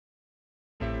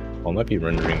Well, it might be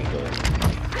rendering the.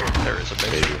 There is a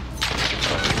baby.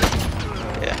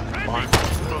 Yeah. Fine.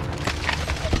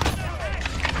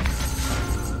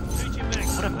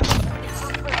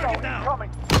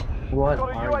 What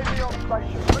are you?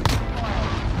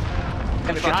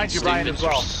 And behind you, Ryan, as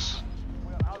well.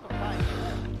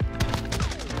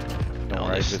 No,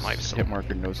 I just hit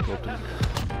marker, no scoped him.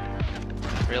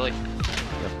 Really?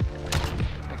 Yep.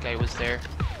 That guy was there.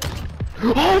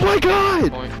 Oh my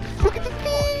god! Point. Look at the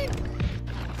feed!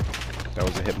 That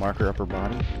was a hit marker upper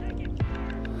body.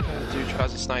 Dude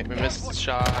tries to snipe me, misses the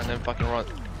shot, and then fucking run.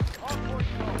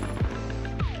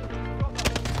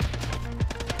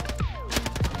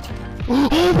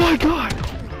 Oh my god!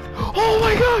 Oh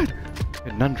my god!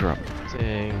 And none drop.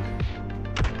 Dang.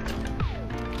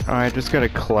 Alright, just got a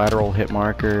collateral hit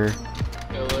marker.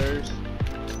 Killers.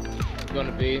 He's going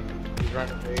to B. He's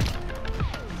running B.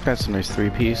 That's a nice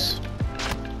 3-piece.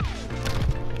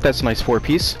 That's a nice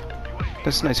 4-piece.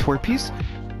 That's a nice 4-piece.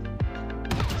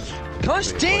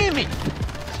 Gosh damn it!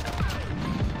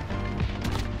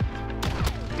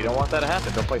 You don't want that to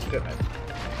happen, don't play shit, man.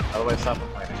 Otherwise, stop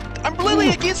playing. I'm literally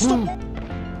against the wall!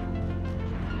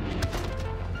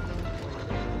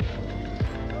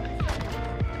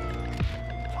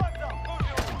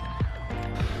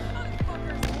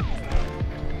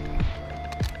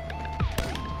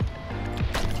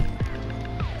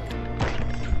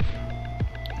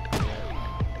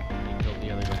 Killed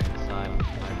the other guy inside on the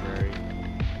library.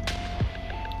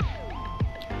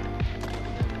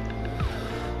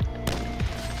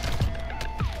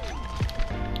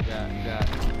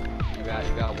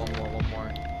 You got one more.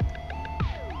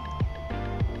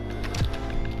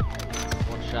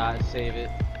 One shot, save it.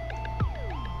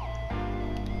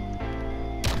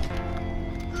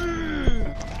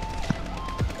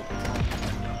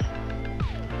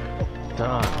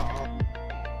 Done.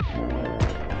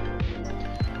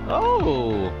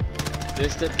 Oh!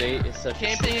 This debate is such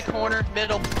Camping a corner,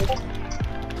 middle.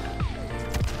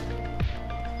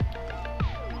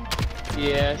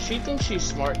 Yeah, she thinks she's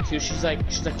smart too. She's like,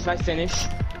 can I finish?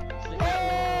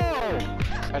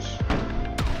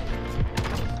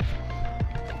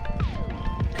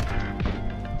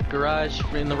 Garage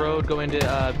in the road, go into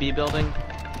B building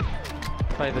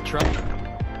by the truck.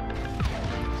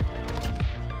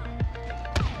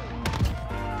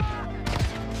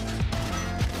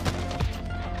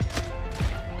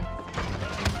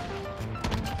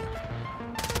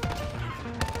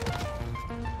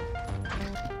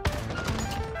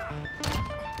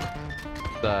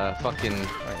 The fucking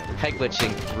head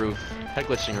glitching roof.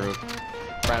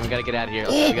 Brian, we gotta get out of here.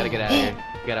 We gotta get out of here.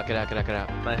 Get out.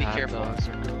 Be careful.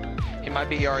 He might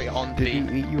be already on Did B. you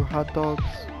eat your hot dogs?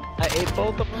 I ate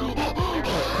both of them. Brian,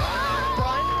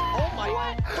 oh my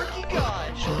freaking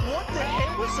gosh! What the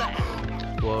hell was that?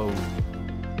 Whoa.